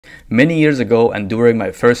Many years ago and during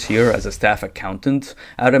my first year as a staff accountant,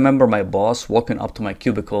 I remember my boss walking up to my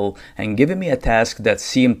cubicle and giving me a task that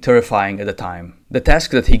seemed terrifying at the time. The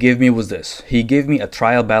task that he gave me was this. He gave me a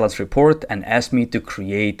trial balance report and asked me to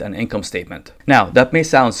create an income statement. Now, that may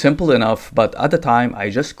sound simple enough, but at the time, I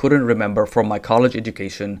just couldn't remember from my college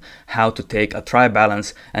education how to take a trial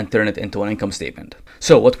balance and turn it into an income statement.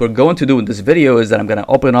 So what we're going to do in this video is that I'm going to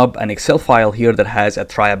open up an Excel file here that has a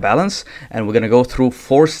trial balance, and we're going to go through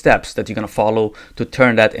 4 steps that you're going to follow to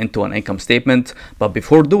turn that into an income statement. But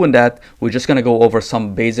before doing that, we're just going to go over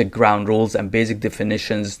some basic ground rules and basic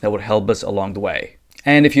definitions that would help us along the way.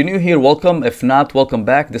 And if you're new here, welcome. If not, welcome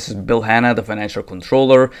back. This is Bill Hanna, the financial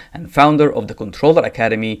controller and founder of the Controller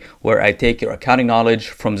Academy, where I take your accounting knowledge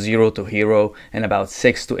from zero to hero in about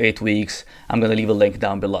 6 to 8 weeks. I'm going to leave a link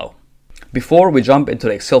down below. Before we jump into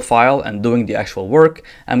the Excel file and doing the actual work,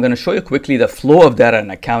 I'm going to show you quickly the flow of data in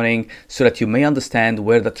accounting so that you may understand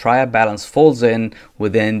where the trial balance falls in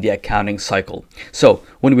within the accounting cycle. So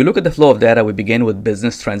when we look at the flow of data, we begin with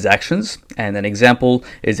business transactions. And an example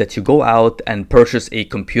is that you go out and purchase a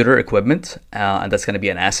computer equipment, and that's going to be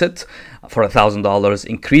an asset for $1,000,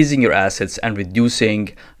 increasing your assets and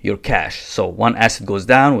reducing your cash. So one asset goes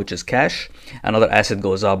down, which is cash. Another asset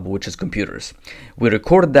goes up, which is computers. We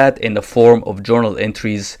record that in the form of journal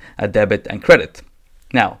entries, a debit and credit.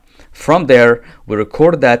 Now, from there, we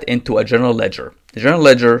record that into a general ledger. The general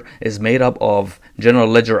ledger is made up of general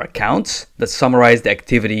ledger accounts that summarize the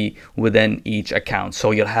activity within each account.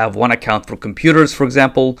 So you'll have one account for computers, for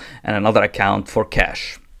example, and another account for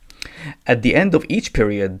cash. At the end of each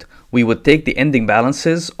period, we would take the ending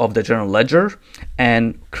balances of the general ledger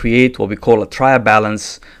and create what we call a trial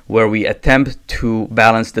balance, where we attempt to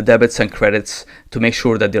balance the debits and credits to make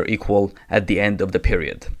sure that they're equal at the end of the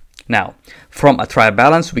period. Now, from a trial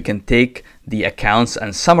balance, we can take the accounts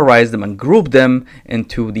and summarize them and group them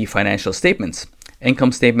into the financial statements.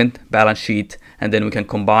 Income statement, balance sheet, and then we can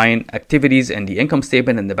combine activities in the income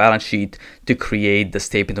statement and the balance sheet to create the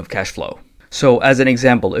statement of cash flow. So as an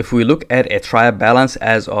example, if we look at a trial balance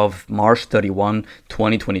as of March 31,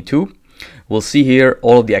 2022, we'll see here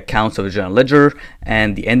all of the accounts of the general ledger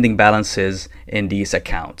and the ending balances in these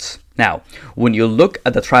accounts. Now, when you look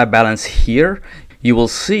at the trial balance here, you will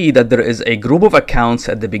see that there is a group of accounts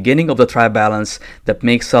at the beginning of the trial balance that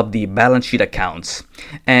makes up the balance sheet accounts.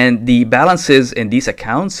 And the balances in these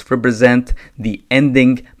accounts represent the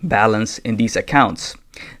ending balance in these accounts.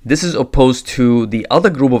 This is opposed to the other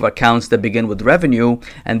group of accounts that begin with revenue,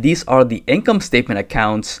 and these are the income statement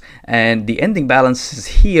accounts, and the ending balances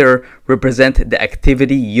here represent the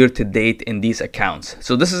activity year to date in these accounts.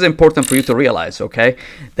 So this is important for you to realize, okay?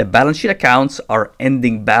 The balance sheet accounts are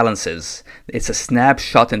ending balances. It's a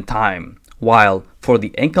snapshot in time, while for the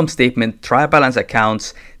income statement trial balance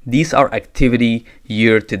accounts, these are activity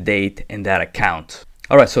year to date in that account.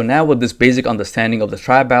 Alright, so now with this basic understanding of the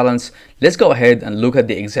trial balance, let's go ahead and look at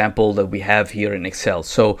the example that we have here in Excel.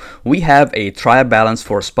 So we have a trial balance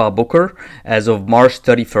for Spa Booker as of March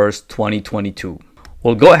 31st, 2022.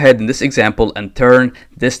 We'll go ahead in this example and turn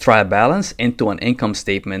this trial balance into an income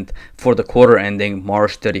statement for the quarter ending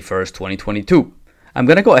March 31st, 2022. I'm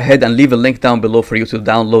going to go ahead and leave a link down below for you to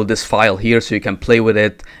download this file here so you can play with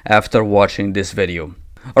it after watching this video.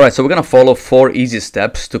 Alright, so we're going to follow 4 easy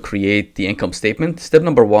steps to create the income statement. Step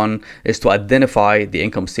number 1 is to identify the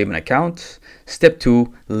income statement account. Step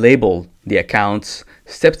 2, label the accounts.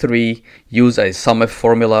 Step 3, use a Sumif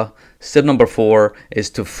formula. Step number 4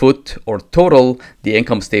 is to foot or total the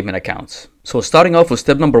income statement accounts. So starting off with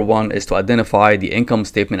step number 1 is to identify the income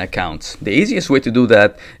statement accounts. The easiest way to do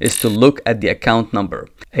that is to look at the account number.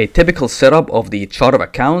 A typical setup of the chart of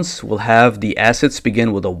accounts will have the assets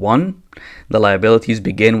begin with a 1, the liabilities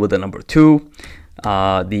begin with a number 2,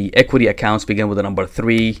 the equity accounts begin with a number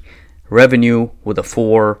 3, revenue with a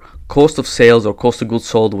 4, cost of sales or cost of goods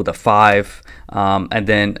sold with a 5, and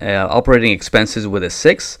then operating expenses with a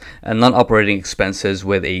 6, and non-operating expenses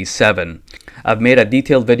with a 7. I've made a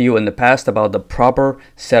detailed video in the past about the proper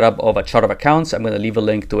setup of a chart of accounts. I'm going to leave a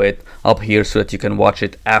link to it up here so that you can watch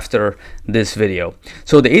it after this video.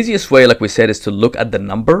 So the easiest way, like we said, is to look at the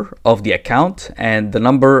number of the account, and the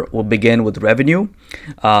number will begin with revenue.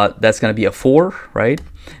 That's going to be a 4, right?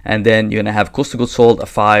 And then you're going to have cost of goods sold a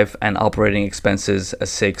 5 and operating expenses a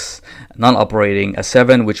 6, non-operating a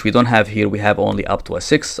 7, which we don't have here. We have only up to a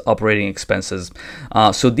 6 operating expenses.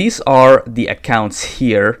 So these are the accounts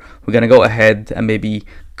here. We're going to go ahead and maybe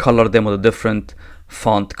color them with a different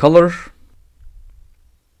font color.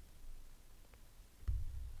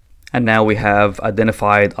 And now we have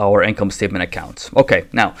identified our income statement accounts. Okay,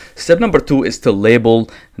 now step number 2 is to label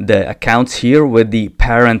the accounts here with the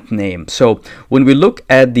parent name. So when we look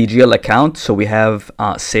at the GL account, so we have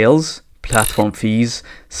sales, platform fees,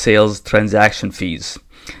 sales transaction fees.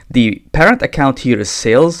 The parent account here is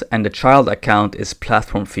sales and the child account is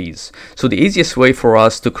platform fees. So the easiest way for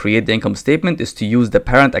us to create the income statement is to use the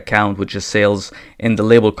parent account, which is sales, in the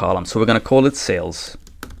label column. So we're going to call it sales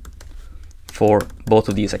for both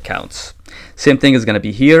of these accounts. Same thing is going to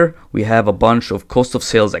be here. We have a bunch of cost of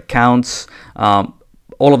sales accounts. All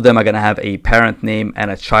of them are going to have a parent name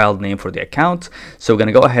and a child name for the account. So we're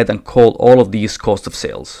going to go ahead and call all of these cost of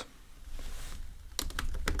sales.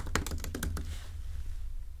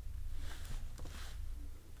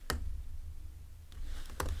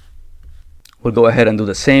 We'll go ahead and do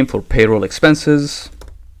the same for payroll expenses.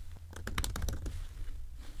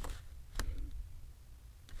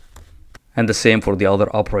 And the same for the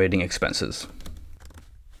other operating expenses.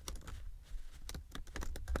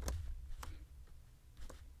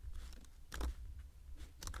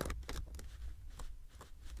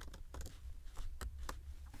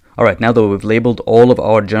 All right, now that we've labeled all of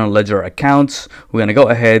our general ledger accounts, we're going to go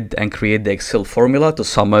ahead and create the Excel formula to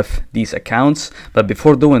sum up these accounts. But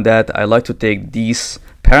before doing that, I like to take these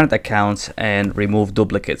parent accounts and remove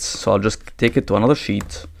duplicates. So I'll just take it to another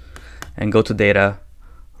sheet and go to data,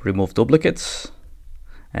 remove duplicates,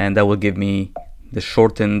 and that will give me the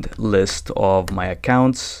shortened list of my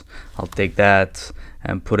accounts. I'll take that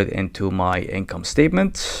and put it into my income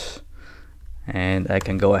statement, and I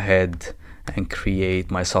can go ahead and create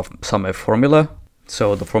my SumIf formula.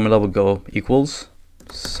 So the formula will go equals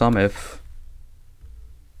SumIf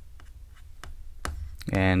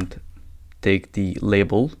and take the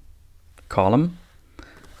label column.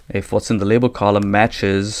 If what's in the label column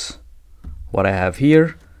matches what I have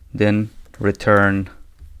here, then return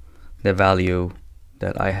the value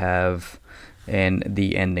that I have in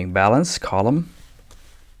the ending balance column.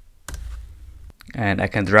 And I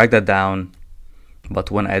can drag that down,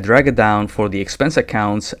 but when I drag it down for the expense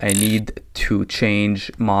accounts, I need to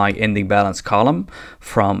change my ending balance column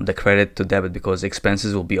from the credit to debit, because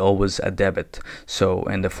expenses will be always a debit. So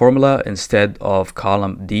in the formula, instead of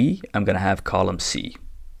column D, I'm going to have column C.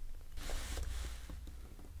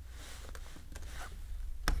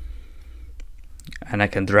 And I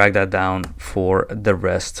can drag that down for the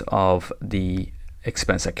rest of the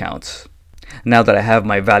expense accounts. Now that I have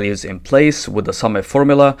my values in place with the SumIf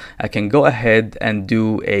formula, I can go ahead and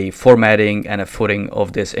do a formatting and a footing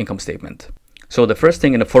of this income statement. So the first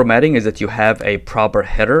thing in the formatting is that you have a proper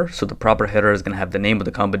header. So the proper header is going to have the name of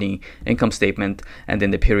the company, income statement, and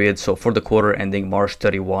then the period. So for the quarter ending March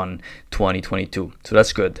 31, 2022. So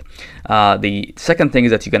that's good. The second thing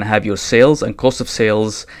is that you're going to have your sales and cost of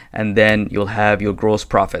sales, and then you'll have your gross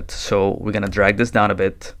profit. So we're going to drag this down a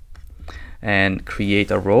bit and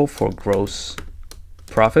create a row for gross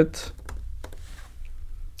profit.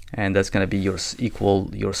 And that's going to be your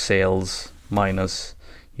sales minus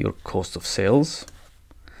your cost of sales,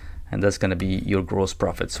 and that's going to be your gross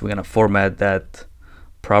profits. We're going to format that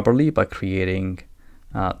properly by creating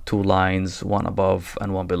 2 lines, one above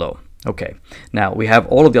and one below. Okay, now we have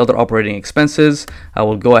all of the other operating expenses. I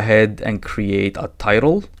will go ahead and create a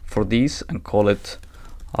title for these and call it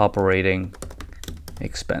operating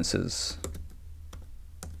expenses,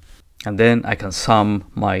 and then I can sum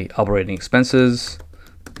my operating expenses,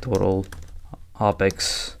 total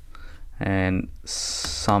OPEX, and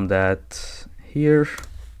sum that here.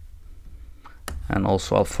 And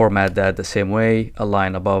also I'll format that the same way, a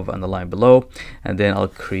line above and a line below, and then I'll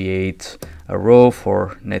create a row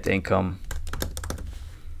for net income,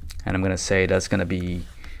 and I'm going to say that's going to be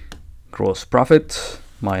gross profit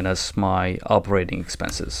minus my operating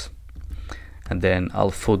expenses. And then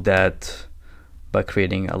I'll foot that by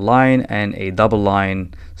creating a line and a double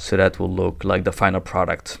line, so that will look like the final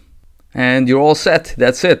product. And you're all set.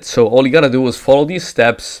 That's it. So all you gotta do is follow these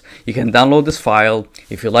steps. You can download this file.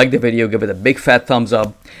 If you like the video, give it a big fat thumbs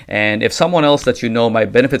up. And if someone else that you know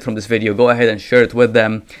might benefit from this video, go ahead and share it with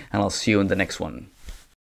them. And I'll see you in the next one.